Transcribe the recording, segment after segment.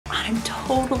a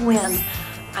total whim,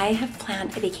 I have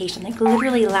planned a vacation, like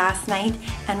literally last night,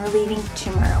 and we're leaving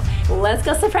tomorrow. Let's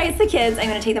go surprise the kids. I'm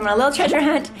gonna take them on a little treasure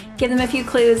hunt, give them a few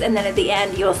clues, and then at the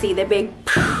end, you'll see the big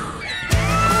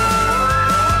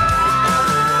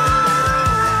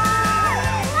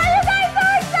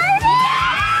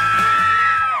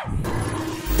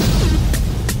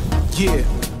Yeah,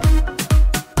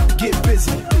 get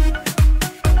busy,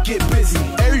 get busy.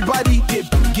 Everybody get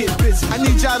busy. I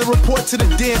need y'all to report to the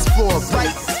dance floor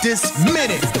right this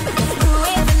minute. Who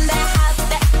is in the house?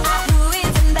 Who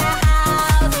is in the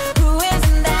house? Who is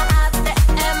in the house?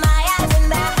 Maya's in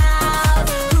the house.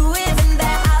 Who is in the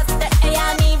house?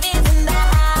 NayVee's in the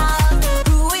house.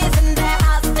 Who is in the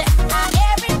house?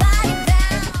 Everybody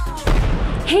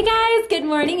down. Hey guys, good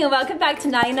morning and welcome back to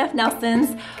Not Enough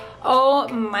Nelsons. Oh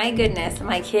my goodness,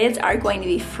 my kids are going to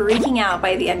be freaking out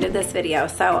by the end of this video.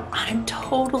 So on a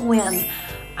total whim,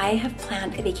 I have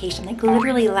planned a vacation, like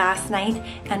literally last night,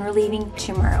 and we're leaving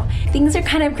tomorrow. Things are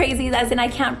kind of crazy, as in I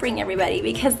can't bring everybody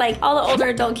because like all the older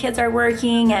adult kids are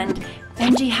working and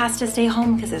Benji has to stay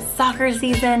home because it's soccer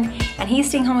season, and he's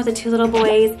staying home with the two little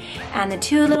boys, and the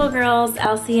two little girls,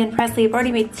 Elsie and PaisLee, have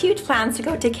already made huge plans to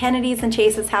go to Kennadee's and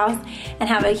Chase's house and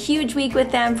have a huge week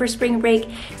with them for spring break.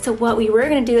 So what we were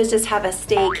gonna do is just have a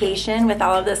staycation with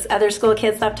all of this other school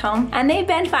kids left home, and they've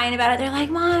been fine about it. They're like,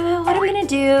 Mom, what are we gonna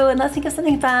do? And let's think of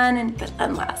something fun. But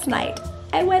then last night,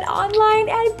 I went online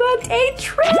and booked a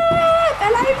trip,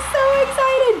 and I'm so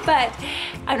excited, but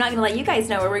I'm not gonna let you guys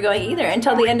know where we're going either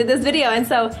until the end of this video. And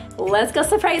so let's go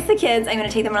surprise the kids. I'm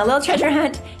gonna take them on a little treasure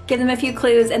hunt, give them a few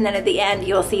clues, and then at the end,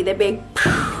 you'll see the big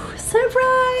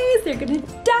surprise. They're gonna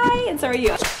die, and so are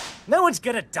you. No one's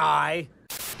gonna die.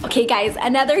 Okay guys,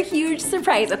 another huge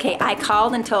surprise. Okay, I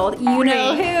called and told you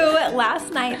know who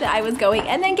last night that I was going,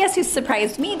 and then guess who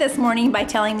surprised me this morning by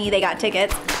telling me they got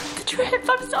tickets? The trip,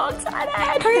 I'm so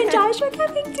excited. Her and Josh are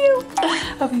coming too.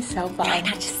 It'll be so fun. Try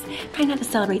not to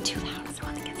celebrate too loud. So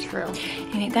I think it's true.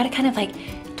 And we've got to kind of like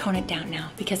tone it down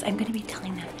now because I'm gonna be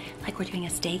telling them like we're doing a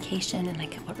staycation and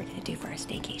like what we're gonna do for our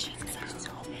staycation. So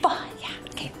fun. Yeah,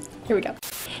 okay, here we go.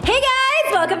 Hey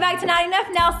guys, welcome back to Not Enough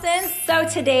Nelsons. So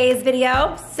today's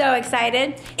video, so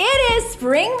excited. It is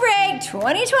spring break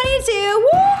 2022.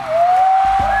 Woo!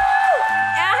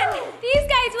 And these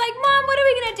guys are like, Mom, what are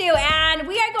we gonna do? And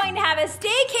we are going to have a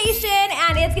staycation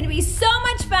and it's gonna be so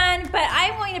much fun, but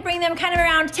I'm going to bring them kind of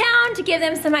around town to give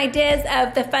them some ideas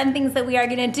of the fun things that we are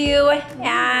gonna do,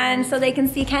 and so they can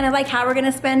see kind of like how we're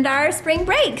gonna spend our spring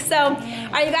break. So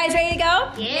are you guys ready to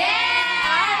go?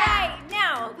 Yeah!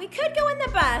 Now, we could go in the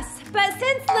bus, but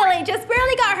since LiLee just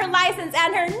barely got her license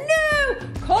and her new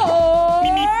car,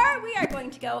 we are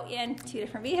going to go in two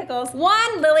different vehicles.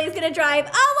 One, LiLee's gonna drive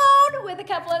alone with a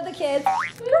couple of the kids.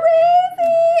 Crazy!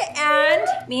 And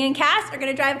me and Kass are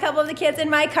gonna drive a couple of the kids in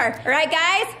my car. All right,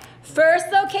 guys,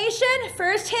 first location,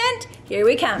 first hint, here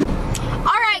we come.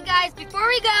 All right, guys, before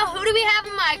we go, who do we have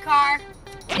in my car?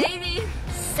 NayVee,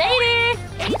 SaiDee,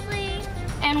 PaisLee,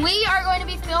 and we are going to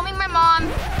be filming my mom.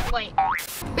 Wait,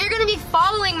 we're going to be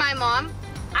following my mom.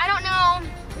 I don't know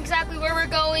exactly where we're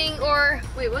going or,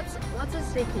 wait, what's a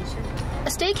staycation? A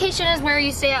staycation is where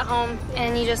you stay at home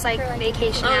and you just like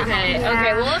vacation at home.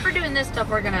 Okay, well if we're doing this stuff,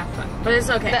 we're gonna have fun, but it's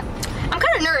okay. But I'm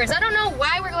kind of nervous. I don't know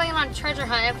why we're going on a treasure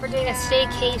hunt if we're doing a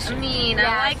staycation. I mean,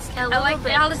 I like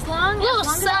all as long. A little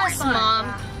sus,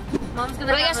 Mom. Mom's gonna.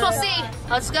 But I guess we'll see.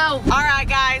 Let's go. All right,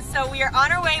 guys. So we are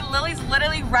on our way. Lily's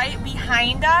literally right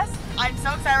behind us. I'm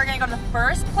so excited. We're gonna go to the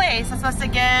first place. I'm supposed to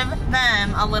give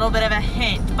them a little bit of a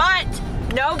hint, but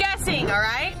no guessing. All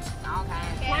right?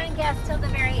 Okay. Can't guess till the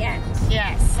very end.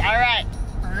 Yes. All right.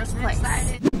 First place.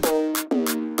 Excited.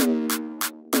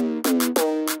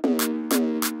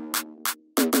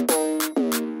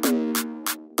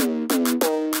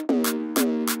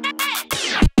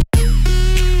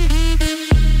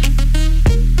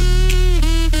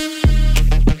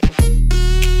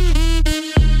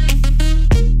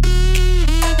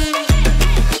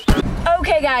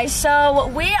 So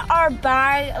we are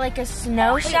by like a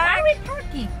snow shack.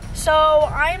 So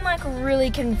I'm like really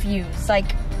confused.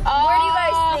 Like, where do you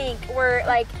guys think we're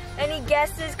like? Any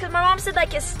guesses? Cause my mom said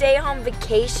like a stay-home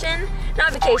vacation,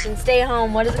 not vacation, stay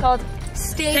home. What is it called?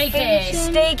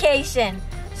 Staycation. Staycation.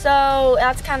 So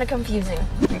that's kind of confusing.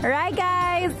 All right,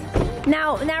 guys.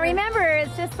 Now remember,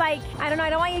 it's just like, I don't know,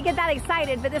 I don't want you to get that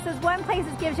excited, but this is one place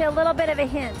that gives you a little bit of a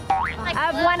hint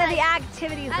of one of the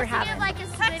activities we're having. Like a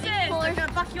swimming pool or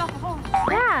gonna buck you off the home.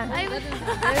 Yeah.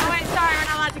 Oh wait, sorry, we're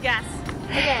not allowed to guess.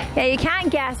 Okay. Yeah, you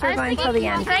can't guess, we're going till the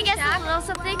end. Can I guess a little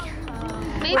something?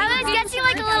 Maybe I was guessing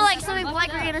like a little like swimming pool,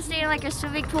 like we're gonna stay in like a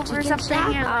swimming pool or something.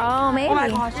 Oh, maybe. Oh my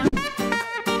gosh.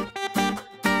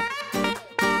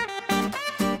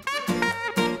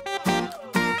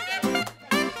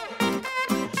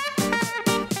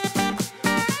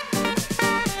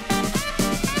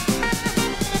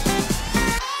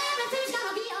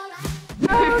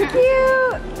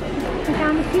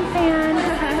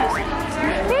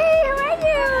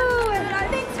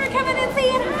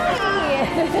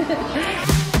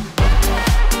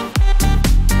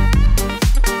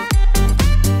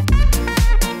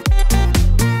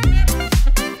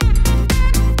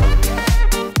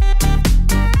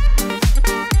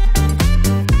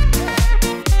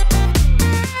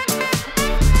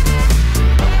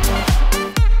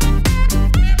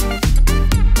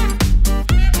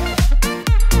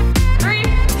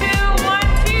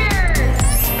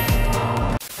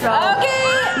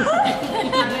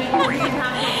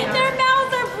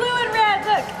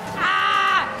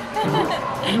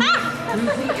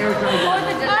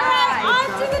 Alright, on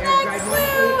to the next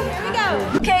clue. Here we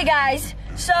go. Okay, guys.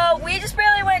 So we just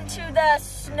barely went to the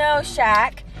snow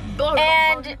shack,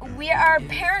 and we are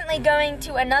apparently going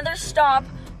to another stop,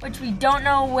 which we don't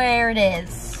know where it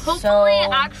is. Hopefully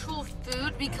actual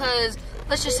food, because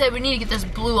let's just say we need to get this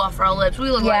blue off our lips.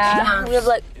 We look like Smurfs. We have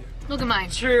like Look at mine.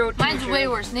 True. Mine's way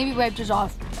worse. NayVee wiped his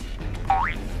off.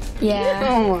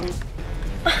 yeah.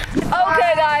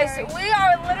 Okay, guys, we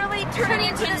are literally turning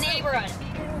into this neighborhood.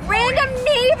 random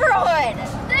neighborhood.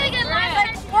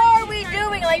 Like, what are we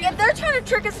doing? Like, if they're trying to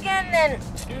trick us again, then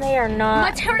they are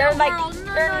not. They're like,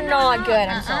 they're not good.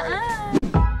 I'm sorry.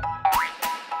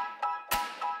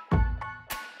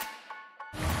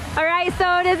 All right,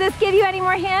 so does this give you any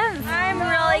more hints? I'm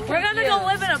really confused. We're gonna go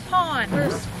live in a pond. We're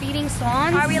feeding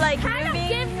swans. Are we like Kind of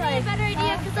gives me a better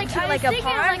idea because like I was like a thinking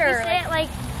pond like we or say it like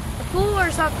a pool or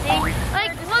something.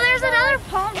 Like well, there's another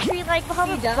palm tree like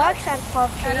Bahama Bucks has palm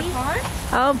trees.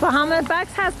 Oh, Bahama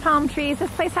Bucks has palm trees.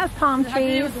 This place has palm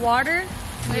trees. With water.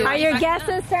 Are your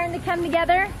guesses starting to come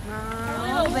together?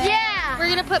 Yeah. We're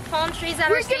gonna put palm trees at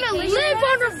our We're gonna live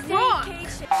on a rock.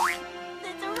 It's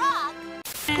a rock.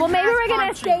 Well, maybe we're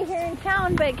gonna stay here in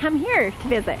town, but come here to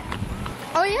visit.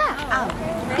 Oh yeah.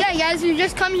 Yeah, guys, we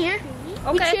just come here.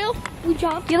 Okay. We chill. We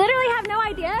jump. You literally have no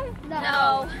idea?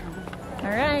 No. All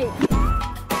right.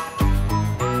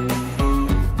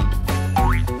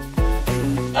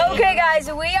 Okay,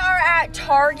 guys, we are at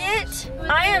Target.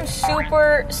 I am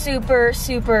super, super,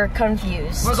 super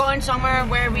confused. We're going somewhere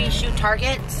where we shoot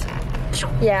targets.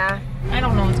 Yeah. I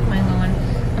don't know what's going on.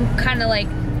 I'm kind of like,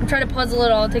 I'm trying to puzzle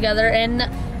it all together. And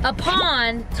a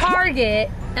pond, Target,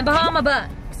 and Bahama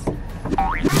Bucks.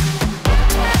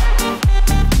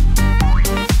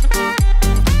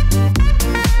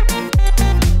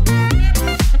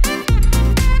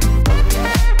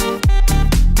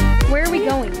 Where are we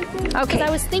going? Okay. I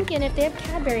was thinking if they have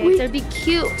Cadbury eggs, it'd be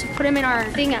cute to put them in our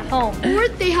thing at home. Or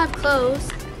they have clothes.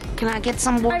 Can I get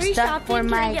some more stuff for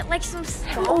my... Get like some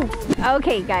stuff. Oh,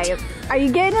 okay, guys. Are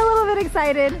you getting a little bit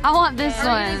excited? I want this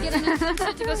one.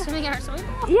 To go swimming in our swimming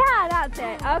pool. Yeah, that's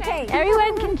it. Okay,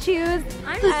 everyone can choose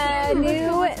a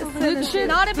new swimsuit.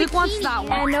 Not a Luke wants that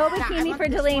one. And no bikini for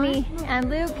Delaney. And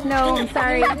Luke, no, I'm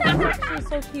sorry. She's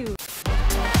so cute.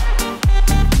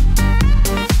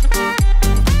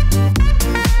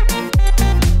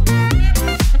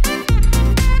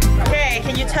 Okay,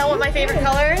 can you tell what my favorite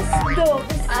color is?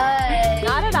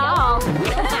 Not at all.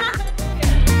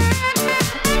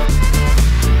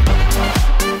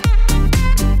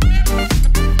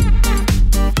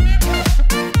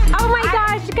 Oh my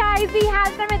gosh, guys, we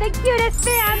have some of the cutest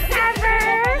fans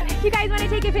ever. You guys want to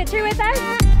take a picture with us?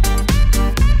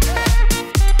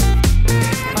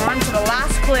 On to the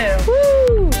last clue.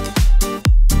 Woo!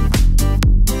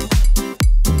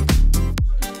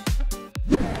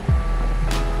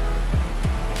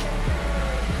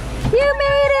 You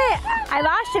made it! I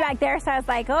lost you back there, so I was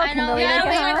like, oh, I know, Kimberly, yeah, look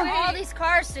we at wait her. for all these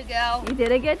cars to go. You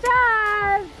did a good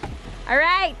job. All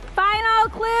right, final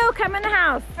clue, come in the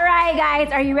house. All right,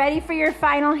 guys, are you ready for your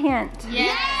final hint?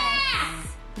 Yes!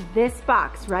 This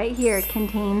box right here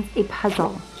contains a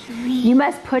puzzle. You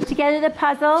must put together the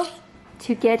puzzle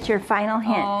to get your final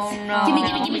hint. Oh no. Give me. I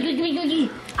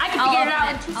can figure it out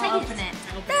in 2 seconds. Open it.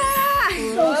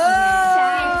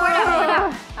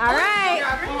 All right.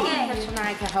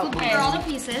 Here are all the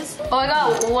pieces. Oh, I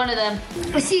got one of them.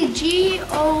 I see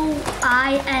Goin.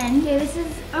 Okay, this is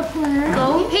a planner.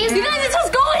 Go. Hey, you guys, it's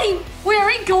just going. Wait, are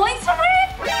we going somewhere?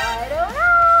 I don't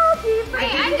know. Keep I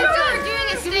thought we were doing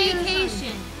a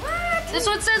staycation. This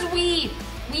one says we.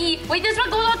 Wait, this one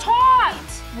goes on top.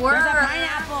 There's a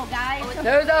pineapple, guys.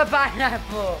 There's a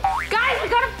pineapple. Guys, we're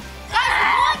going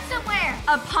somewhere.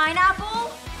 A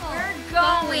pineapple? We're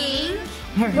going.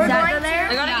 Does that go there? I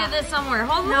gotta get this somewhere.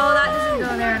 Hold on. No, that doesn't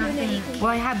go there, I don't think.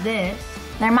 Well, I have this.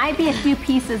 There might be a few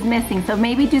pieces missing, so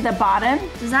maybe do the bottom.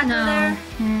 Does that go there?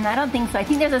 I don't think so. I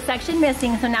think there's a section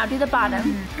missing, so now do the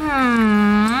bottom.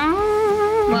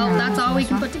 Well, that's all we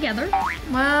can put together.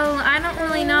 Well, I don't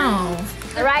really know.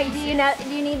 All right, do you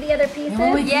need the other pieces?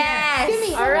 Yes.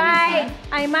 All right,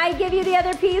 I might give you the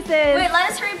other pieces. Wait,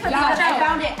 let us hurry and put I that.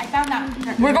 found it. I found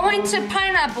that. We're going to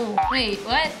pineapple. Wait,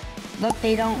 what? Look,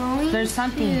 they don't. There's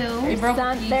something. They broke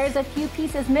a piece. There's a few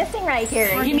pieces missing right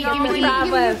here. Give me. We're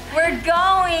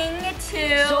going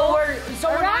to. So we're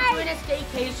All not right. doing a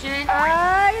staycation.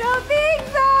 I don't think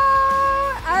so.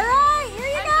 All right, here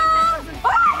you go.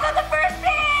 Oh, I got the first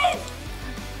piece.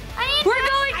 We're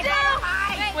going down.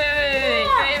 Wait.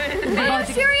 Are you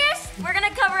serious? We're gonna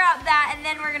cover up that and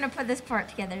then we're gonna put this part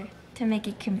together to make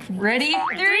it complete. Ready?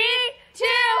 3, 2,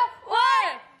 1.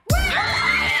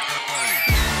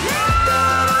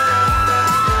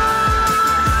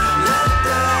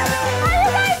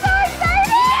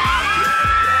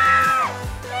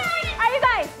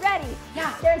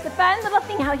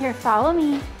 out here. Follow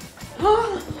me.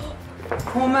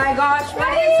 Oh my gosh,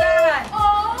 what is that? Oh